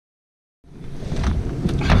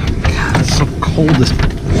hold this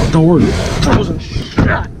door frozen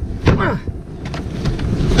shut.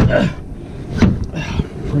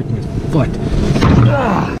 Break my foot.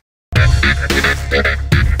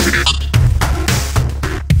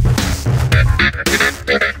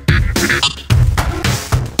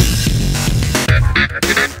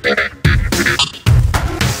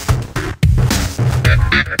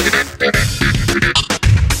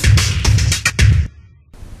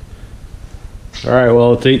 Alright,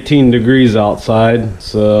 well, it's 18 degrees outside,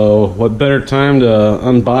 so what better time to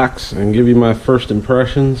unbox and give you my first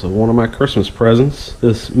impressions of one of my Christmas presents.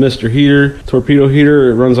 This Mr. Heater, Torpedo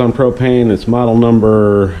heater, it runs on propane. It's model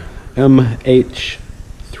number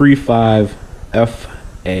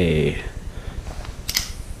MH35FA.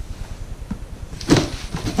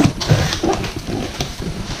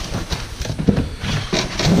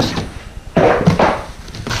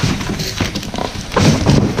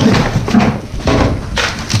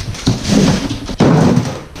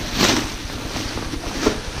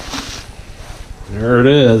 There it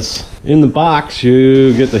is. In the box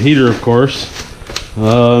you get the heater, of course.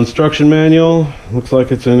 Instruction manual, looks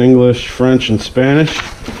like it's in English, French, and Spanish.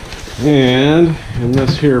 And in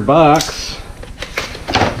this here box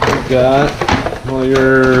you've got all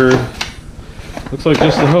your, looks like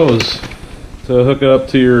just the hose to hook it up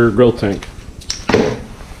to your grill tank.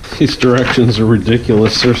 These directions are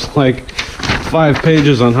ridiculous. There's like 5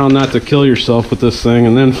 pages on how not to kill yourself with this thing,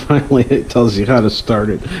 and then finally it tells you how to start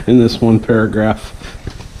it in this one paragraph.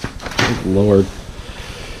 Good Lord.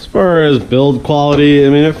 As far as build quality, I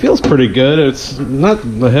mean, it feels pretty good. It's not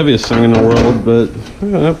the heaviest thing in the world, but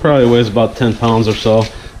it probably weighs about 10 pounds or so.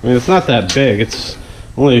 I mean, it's not that big. It's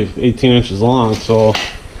only 18 inches long, so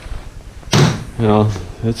you know,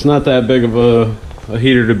 it's not that big of a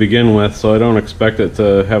heater to begin with, so I don't expect it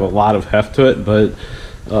to have a lot of heft to it, but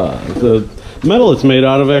the metal it's made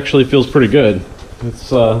out of actually feels pretty good.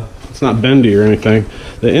 It's not bendy or anything.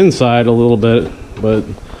 The inside a little bit, but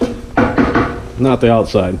not the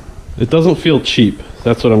outside. It doesn't feel cheap.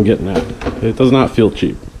 That's what I'm getting at. It does not feel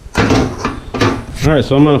cheap. Alright,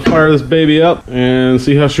 so I'm gonna fire this baby up and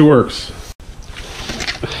see how she works.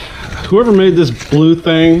 Whoever made this blue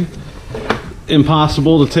thing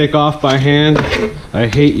impossible to take off by hand, I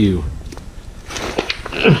hate you.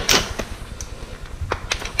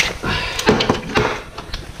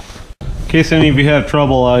 In case any of you have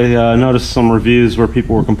trouble, I noticed some reviews where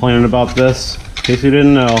people were complaining about this. In case you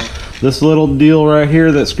didn't know, this little deal right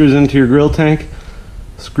here that screws into your grill tank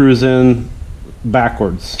screws in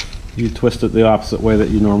backwards. You twist it the opposite way that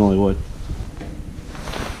you normally would.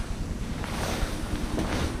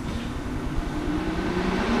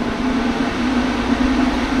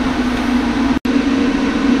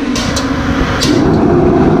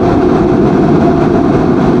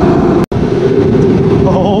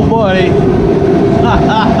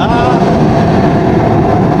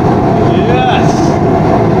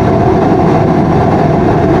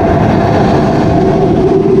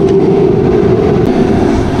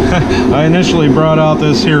 I initially brought out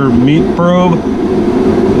this here meat probe,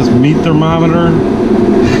 this meat thermometer.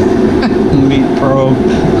 Meat probe.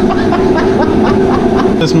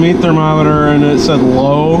 This meat thermometer, and it said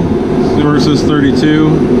low versus 32.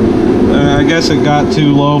 I guess it got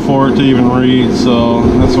too low for it to even read, so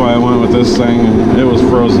that's why I went with this thing, and it was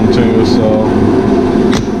frozen too, so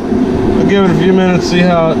I'll give it a few minutes, see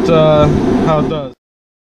how it does.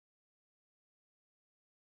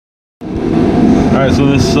 Alright, so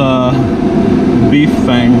this beef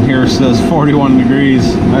thing here says 41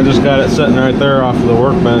 degrees. I just got it sitting right there off of the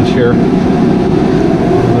workbench here.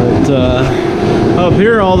 But up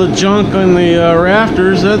here, all the junk on the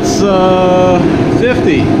rafters, that's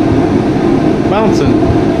 50. Bouncing,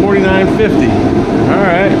 49.50.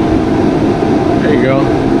 Alright. There you go.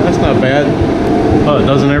 That's not bad. Oh,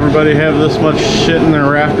 doesn't everybody have this much shit in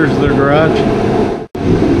their rafters of their garage?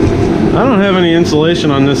 I don't have any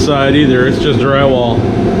insulation on this side either. It's just drywall.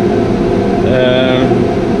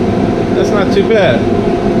 That's not too bad.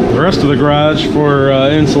 The rest of the garage for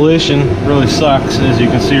insulation really sucks, as you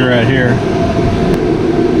can see right here.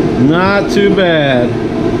 Not too bad.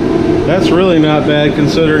 That's really not bad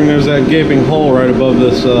considering there's that gaping hole right above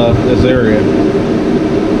this this area.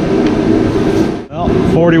 Well,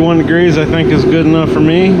 41 degrees I think is good enough for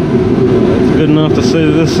me. It's good enough to say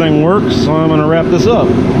that this thing works, so I'm gonna wrap this up.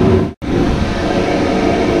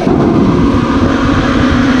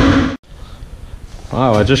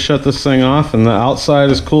 Wow, I just shut this thing off and the outside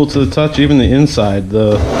is cool to the touch, even the inside,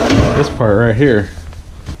 this part right here.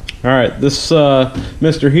 Alright, this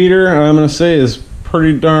Mr. Heater, I'm going to say, is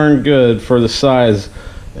pretty darn good for the size.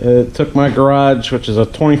 It took my garage, which is a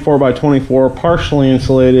 24 by 24, partially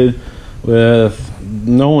insulated, with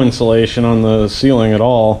no insulation on the ceiling at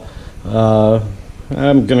all.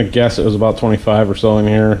 I'm gonna guess it was about 25 or so in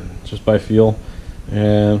here, just by feel,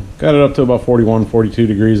 and got it up to about 41, 42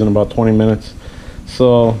 degrees in about 20 minutes.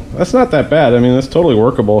 So that's not that bad. I mean, that's totally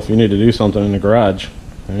workable if you need to do something in the garage.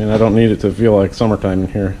 I mean, I don't need it to feel like summertime in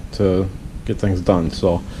here to get things done.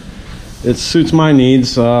 So it suits my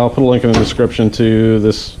needs. I'll put a link in the description to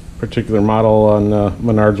this particular model on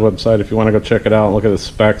Menard's website if you want to go check it out and look at the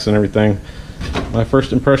specs and everything. My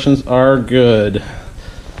first impressions are good.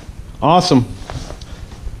 Awesome.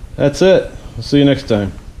 That's it. We'll see you next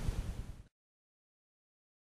time.